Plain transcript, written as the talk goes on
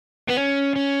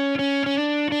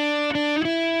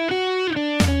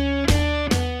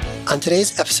On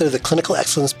today's episode of the Clinical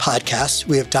Excellence Podcast,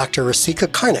 we have Dr.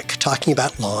 Karnik talking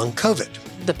about long COVID.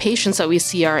 The patients that we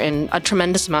see are in a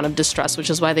tremendous amount of distress, which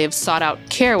is why they've sought out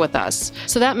care with us.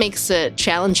 So that makes it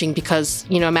challenging because,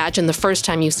 imagine the first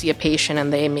time you see a patient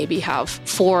and they maybe have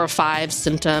 4 or 5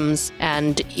 symptoms.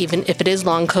 And even if it is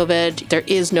long COVID, there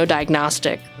is no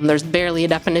diagnostic and there's barely a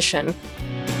definition.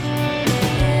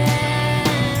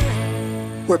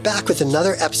 We're back with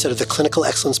another episode of the Clinical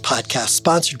Excellence Podcast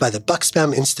sponsored by the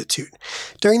Bucksbaum Institute.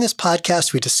 During this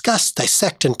podcast, we discuss,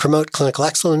 dissect, and promote clinical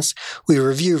excellence. We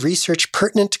review research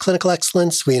pertinent to clinical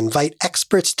excellence. We invite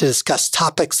experts to discuss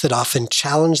topics that often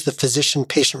challenge the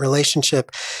physician-patient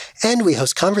relationship. And we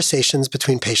host conversations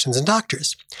between patients and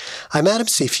doctors. I'm Adam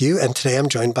Seafew, and today I'm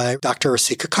joined by Dr.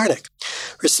 Karnik.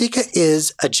 Rasika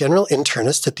is a general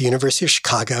internist at the University of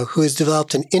Chicago who has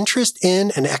developed an interest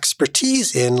in and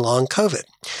expertise in long COVID.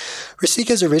 Rasika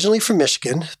is originally from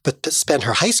Michigan, but spent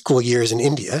her high school years in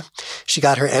India. She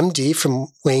got her MD from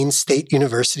Wayne State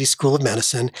University School of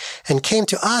Medicine and came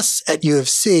to us at U of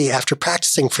C after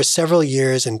practicing for several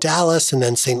years in Dallas and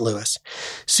then St. Louis.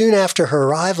 Soon after her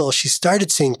arrival, she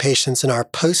started seeing patients in our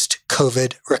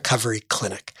post-COVID recovery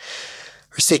clinic.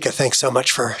 Rasika, thanks so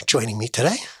much for joining me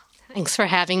today. Thanks for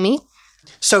having me.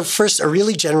 So first, a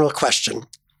really general question.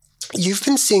 You've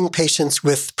been seeing patients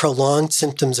with prolonged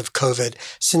symptoms of COVID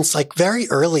since very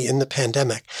early in the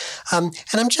pandemic. And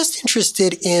I'm just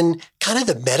interested in kind of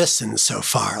the medicine so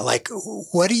far.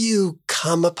 What do you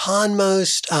come upon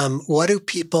most? What are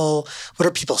people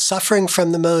suffering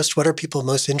from the most? What are people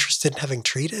most interested in having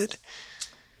treated?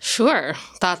 Sure.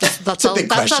 That's a big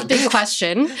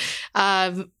question.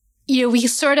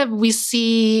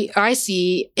 I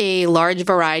see a large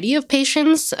variety of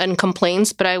patients and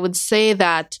complaints, but I would say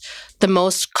that the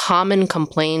most common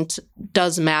complaint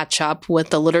does match up with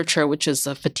the literature, which is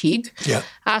the fatigue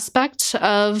aspect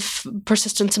of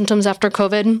persistent symptoms after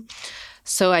COVID.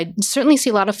 So I certainly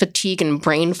see a lot of fatigue and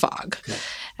brain fog. Yeah.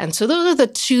 And so those are the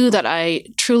two that I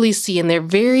truly see, and they're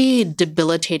very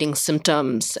debilitating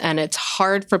symptoms. And it's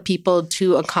hard for people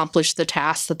to accomplish the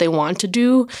tasks that they want to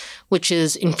do, which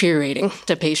is infuriating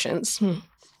to patients.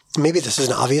 Maybe this is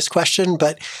an obvious question,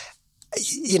 but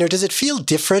does it feel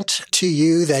different to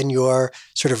you than your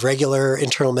sort of regular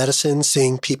internal medicine,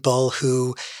 seeing people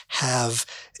who have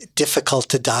difficult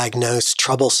to diagnose,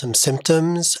 troublesome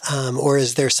symptoms? Or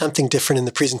is there something different in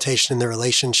the presentation, in the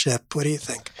relationship? What do you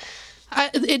think?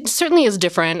 It certainly is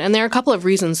different, and there are a couple of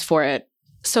reasons for it.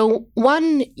 So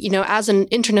one, as an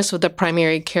internist with a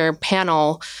primary care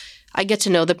panel, I get to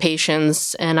know the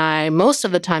patients, and most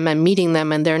of the time I'm meeting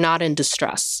them and they're not in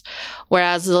distress.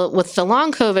 Whereas with the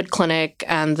long COVID clinic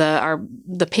and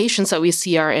the patients that we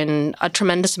see are in a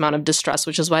tremendous amount of distress,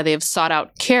 which is why they've sought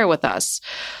out care with us.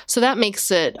 So that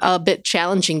makes it a bit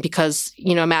challenging because,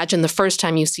 imagine the first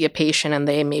time you see a patient and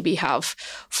they maybe have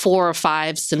 4 or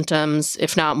 5 symptoms,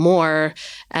 if not more,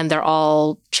 and they're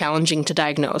all challenging to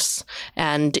diagnose.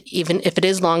 And even if it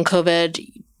is long COVID,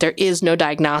 there is no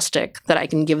diagnostic that I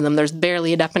can give them. There's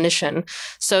barely a definition.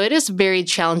 So it is very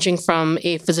challenging from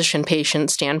a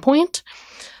physician-patient standpoint.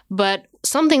 But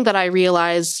something that I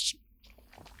realized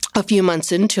a few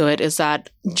months into it is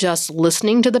that just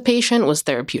listening to the patient was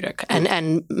therapeutic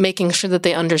and making sure that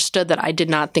they understood that I did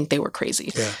not think they were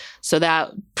crazy. Yeah. So that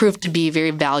proved to be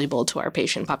very valuable to our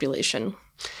patient population.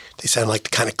 They sound like the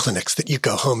kind of clinics that you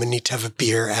go home and need to have a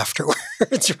beer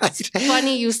afterwards, right?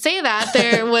 Funny you say that.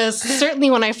 There was certainly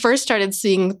when I first started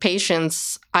seeing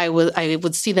patients, I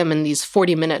would see them in these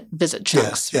 40-minute visit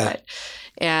chunks, right?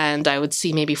 And I would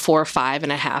see maybe 4 or 5 in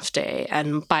a half day.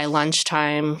 And by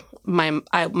lunchtime, my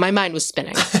mind was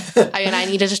spinning. I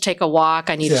needed to take a walk.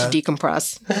 I needed to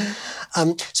decompress.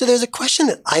 So there's a question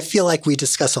that I feel like we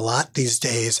discuss a lot these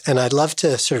days, and I'd love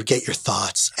to sort of get your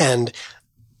thoughts. And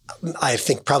I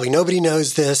think probably nobody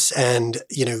knows this, and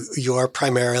you're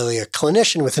primarily a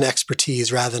clinician with an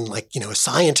expertise rather than a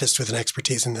scientist with an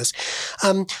expertise in this.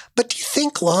 But do you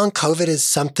think long COVID is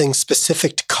something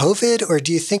specific to COVID, or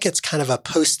do you think it's kind of a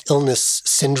post-illness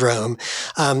syndrome?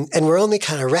 And we're only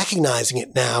kind of recognizing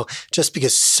it now just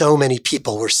because so many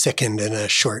people were sickened in a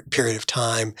short period of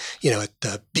time, at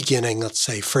the beginning, let's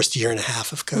say, first year and a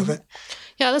half of COVID. Mm-hmm.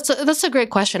 Yeah, that's a great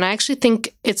question. I actually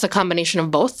think it's a combination of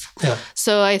both. Yeah.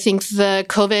 So I think the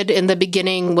COVID in the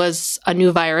beginning was a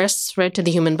new virus, right, to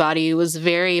the human body. It was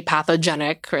very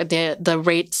pathogenic. Right? The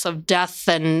rates of death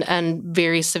and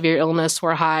very severe illness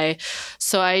were high.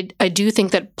 So I do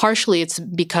think that partially it's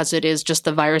because it is just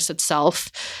the virus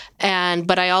itself.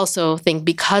 But I also think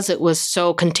because it was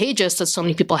so contagious that so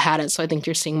many people had it. So I think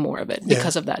you're seeing more of it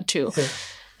because of that too. Yeah.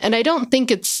 And I don't think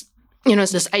it's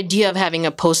this idea of having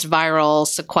a post-viral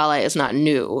sequelae is not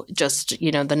new. Just,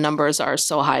 the numbers are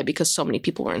so high because so many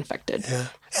people were infected. Yeah.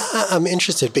 I'm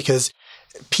interested because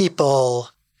people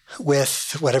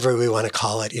with whatever we want to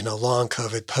call it, long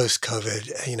COVID,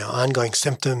 post-COVID, ongoing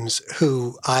symptoms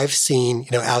who I've seen,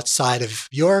 outside of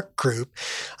your group,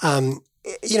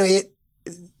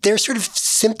 they're sort of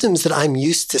symptoms that I'm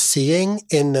used to seeing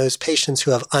in those patients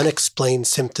who have unexplained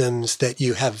symptoms that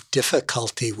you have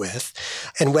difficulty with.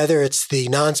 And whether it's the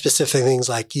non-specific things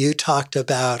like you talked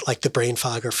about, like the brain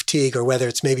fog or fatigue, or whether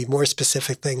it's maybe more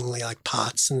specific things like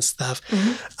POTS and stuff.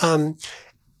 Mm-hmm.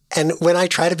 And when I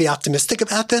try to be optimistic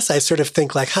about this, I sort of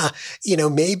think like,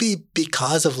 maybe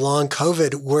because of long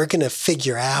COVID, we're going to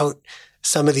figure out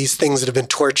some of these things that have been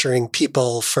torturing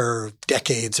people for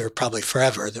decades or probably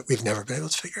forever that we've never been able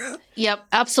to figure out. Yep,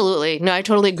 absolutely. No, I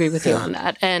totally agree with you on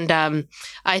that. And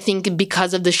I think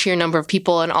because of the sheer number of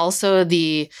people and also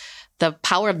the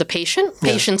power of the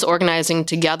patients organizing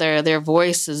together, their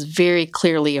voice is very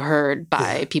clearly heard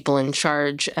by people in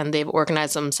charge, and they've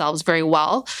organized themselves very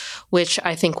well, which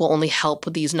I think will only help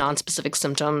with these non-specific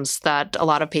symptoms that a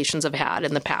lot of patients have had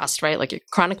in the past, right? Like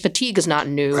chronic fatigue is not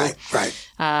new. Right.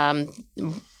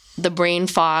 The brain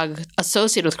fog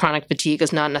associated with chronic fatigue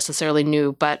is not necessarily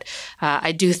new, but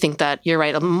I do think that you're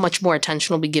right. Much more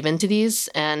attention will be given to these,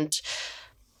 and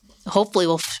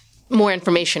hopefully more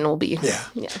information will be.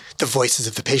 Yeah. The voices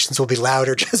of the patients will be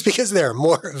louder just because there are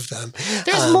more of them.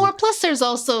 There's more. Plus, there's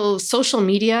also social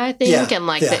media, I think, and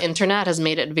the internet has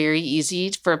made it very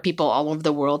easy for people all over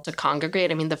the world to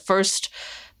congregate. I mean, the first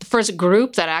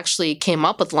group that actually came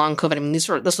up with long COVID, I mean, this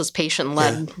was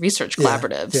patient-led research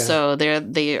collaboratives. Yeah. So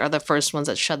they are the first ones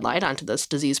that shed light onto this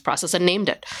disease process and named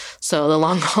it. So the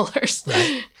long haulers.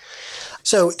 Right.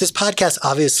 So this podcast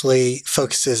obviously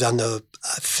focuses on the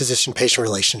physician-patient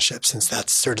relationship, since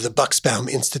that's sort of the Bucksbaum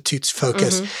Institute's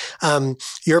focus. Mm-hmm.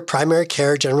 You're a primary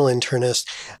care general internist,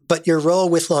 but your role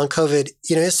with long COVID,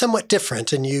 is somewhat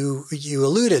different. And you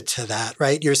alluded to that,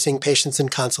 right? You're seeing patients in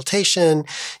consultation.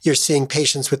 You're seeing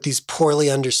patients with these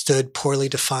poorly understood, poorly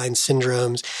defined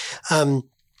syndromes.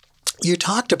 You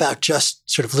talked about just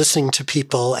sort of listening to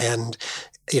people and,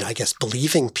 I guess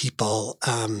believing people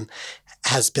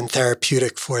has been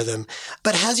therapeutic for them.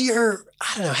 But has your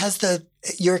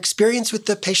experience with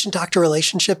the patient-doctor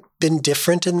relationship been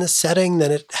different in this setting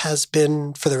than it has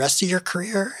been for the rest of your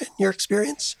career, in your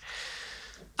experience?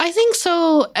 I think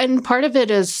so. And part of it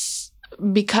is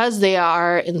because they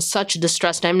are in such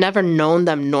distress, and I've never known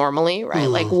them normally, right?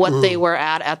 Like what they were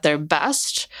at their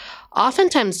best.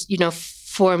 Oftentimes,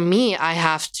 for me, I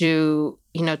have to,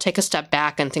 take a step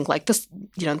back and think like this,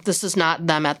 this is not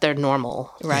them at their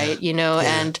normal, right?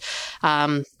 And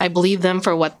I believe them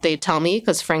for what they tell me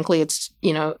because frankly, it's,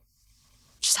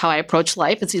 just how I approach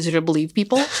life. It's easier to believe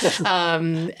people.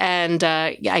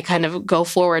 I kind of go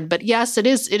forward. But yes, it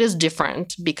is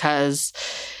different because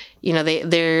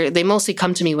they mostly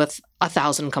come to me with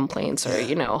 1,000 complaints or,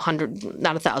 100,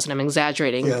 not 1,000, I'm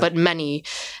exaggerating, but many.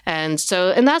 And so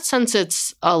in that sense,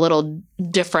 it's a little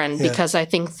different because I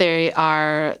think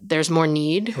there's more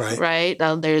need, right?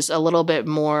 There's a little bit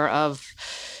more of,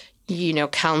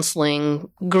 counseling,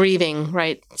 grieving,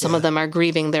 right? Some of them are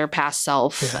grieving their past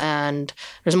self and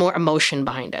there's more emotion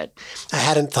behind it. I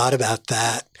hadn't thought about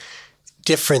that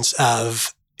difference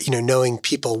of knowing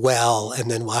people well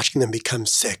and then watching them become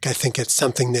sick. I think it's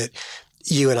something that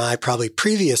you and I probably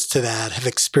previous to that have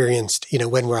experienced,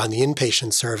 when we're on the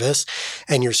inpatient service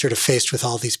and you're sort of faced with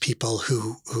all these people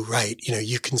who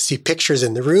you can see pictures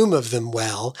in the room of them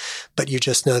well, but you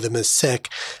just know them as sick.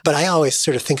 But I always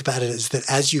sort of think about it as that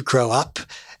as you grow up,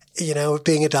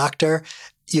 being a doctor,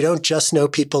 you don't just know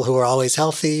people who are always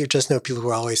healthy, you just know people who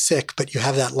are always sick, but you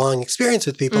have that long experience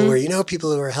with people where you know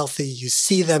people who are healthy, you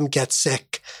see them get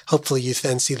sick, hopefully you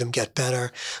then see them get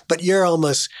better, but you're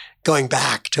almost going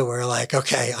back to where like,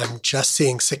 okay, I'm just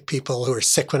seeing sick people who are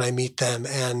sick when I meet them,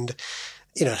 and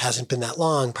it hasn't been that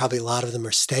long, probably a lot of them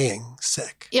are staying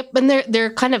sick. Yep, and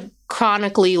they're kind of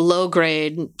chronically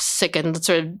low-grade sick and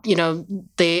sort of,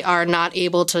 they are not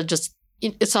able to just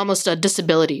it's almost a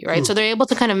disability, right? So they're able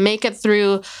to kind of make it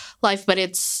through life, but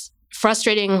it's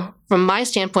frustrating from my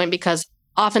standpoint because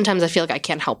oftentimes I feel like I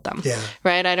can't help them,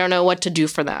 right? I don't know what to do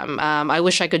for them. I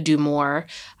wish I could do more.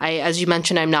 As you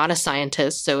mentioned, I'm not a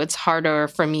scientist, so it's harder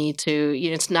for me to,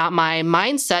 it's not my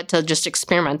mindset to just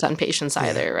experiment on patients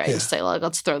either, right? And say, like,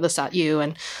 let's throw this at you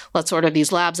and let's order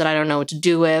these labs that I don't know what to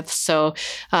do with. So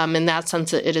in that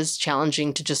sense, it is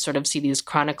challenging to just sort of see these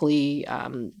chronically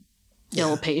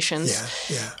ill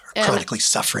patients. Chronically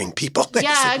suffering people, basically.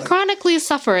 Yeah, chronically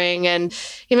suffering. And,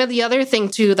 the other thing,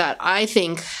 too, that I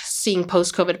think seeing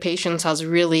post-COVID patients has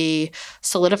really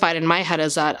solidified in my head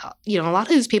is that, a lot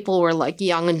of these people were like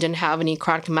young and didn't have any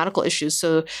chronic medical issues.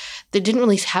 So they didn't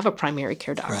really have a primary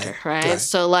care doctor, right?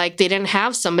 So like they didn't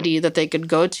have somebody that they could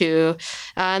go to.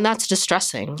 And that's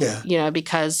distressing,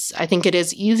 because I think it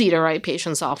is easy to write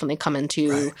patients off when they come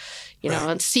into,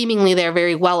 and seemingly they're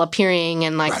very well appearing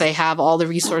and like they have all the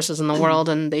resources in the world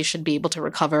and they should be able to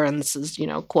recover. And this is,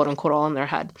 quote unquote, all in their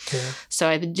head. Yeah. So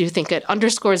I do think it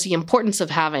underscores the importance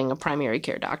of having a primary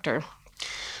care doctor.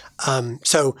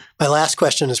 So my last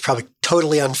question is probably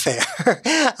totally unfair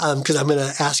because I'm going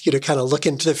to ask you to kind of look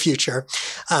into the future.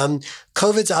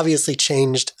 COVID's obviously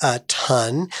changed a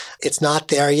ton. It's not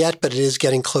there yet, but it is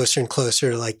getting closer and closer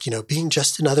to like, being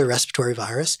just another respiratory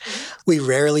virus. We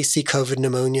rarely see COVID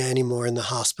pneumonia anymore in the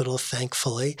hospital,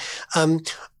 thankfully.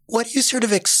 What do you sort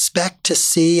of expect to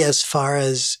see as far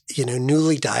as,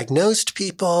 newly diagnosed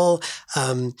people?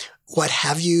 What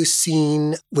have you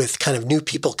seen with kind of new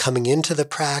people coming into the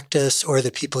practice or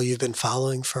the people you've been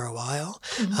following for a while?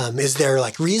 Mm-hmm. Is there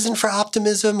like reason for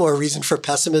optimism or reason for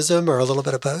pessimism or a little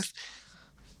bit of both?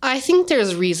 I think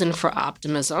there's reason for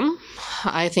optimism.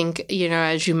 I think,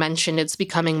 as you mentioned, it's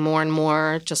becoming more and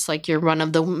more just like your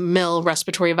run-of-the-mill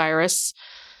respiratory virus.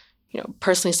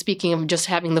 Personally speaking of just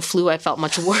having the flu, I felt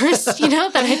much worse, than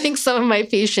I think some of my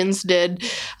patients did,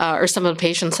 or some of the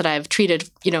patients that I've treated,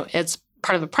 as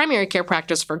part of a primary care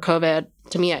practice for COVID.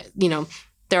 To me,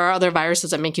 there are other viruses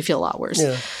that make you feel a lot worse.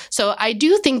 Yeah. So I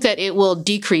do think that it will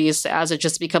decrease as it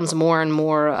just becomes more and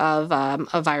more of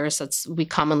a virus that we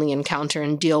commonly encounter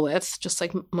and deal with, just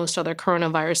like most other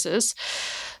coronaviruses.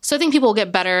 So I think people will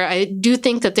get better. I do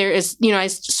think that there is, I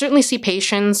certainly see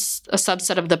patients, a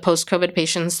subset of the post-COVID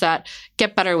patients that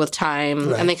get better with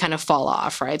time and they kind of fall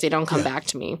off, right? They don't come back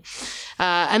to me.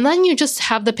 And then you just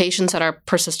have the patients that are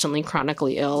persistently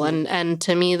chronically ill. And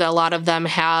to me, a lot of them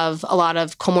have a lot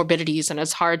of comorbidities and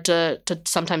it's hard to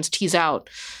sometimes tease out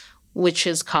which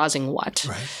is causing what.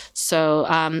 Right. So,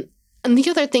 and the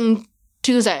other thing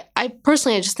too is that I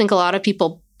just think a lot of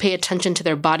people pay attention to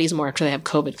their bodies more after they have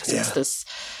COVID because it's this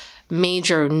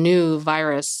major new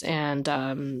virus and,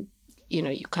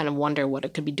 you kind of wonder what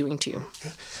it could be doing to you.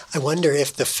 I wonder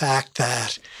if the fact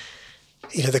that,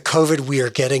 the COVID we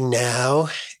are getting now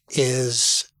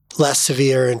is less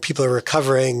severe and people are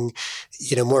recovering,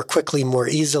 more quickly, more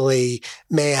easily,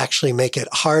 may actually make it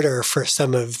harder for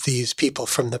some of these people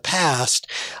from the past,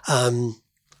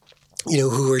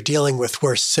 who are dealing with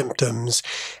worse symptoms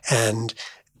and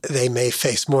they may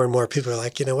face more and more people are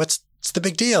like, what's the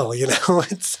big deal?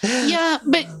 It's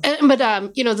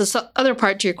but this other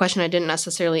part to your question I didn't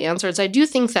necessarily answer is I do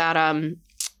think that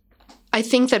I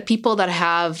think that people that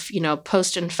have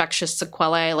post-infectious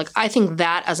sequelae, like I think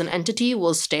that as an entity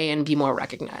will stay and be more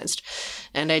recognized,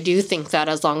 and I do think that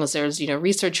as long as there's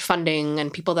research funding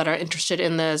and people that are interested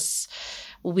in this,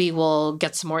 we will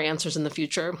get some more answers in the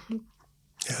future.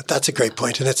 Yeah, that's a great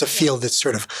point. And it's a field that's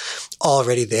sort of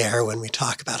already there when we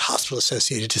talk about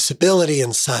hospital-associated disability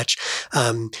and such.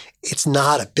 It's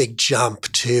not a big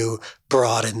jump to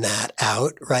broaden that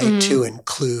out, right, to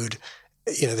include,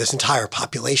 this entire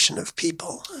population of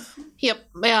people. Yep.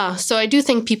 Yeah. So I do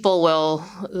think people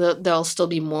there'll still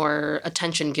be more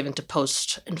attention given to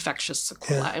post-infectious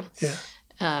sequelae. Yeah.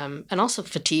 And also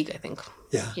fatigue, I think.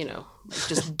 Yeah.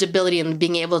 Just debility and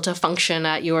being able to function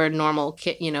at your normal,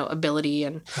 ability.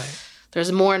 And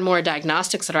there's more and more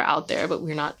diagnostics that are out there, but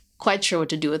we're not quite sure what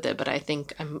to do with it. But I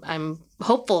think I'm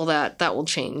hopeful that will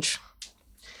change.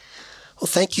 Well,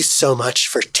 thank you so much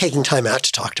for taking time out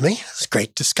to talk to me. It was a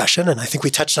great discussion, and I think we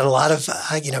touched on a lot of,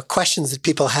 questions that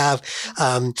people have.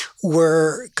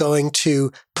 We're going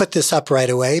to put this up right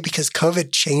away because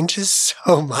COVID changes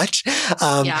so much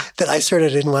that I sort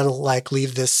of didn't want to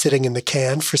leave this sitting in the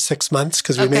can for 6 months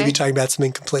because we may be talking about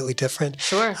something completely different.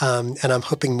 Sure. And I'm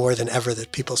hoping more than ever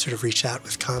that people sort of reach out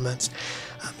with comments.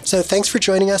 So thanks for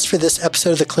joining us for this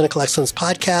episode of the Clinical Excellence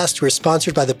Podcast. We're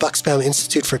sponsored by the Bucksbaum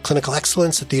Institute for Clinical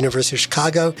Excellence at the University of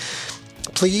Chicago.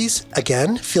 Please,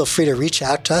 again, feel free to reach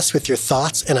out to us with your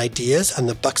thoughts and ideas on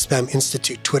the Bucksbaum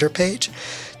Institute Twitter page.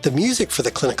 The music for the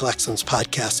Clinical Excellence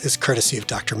Podcast is courtesy of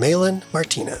Dr. Malin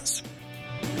Martinez.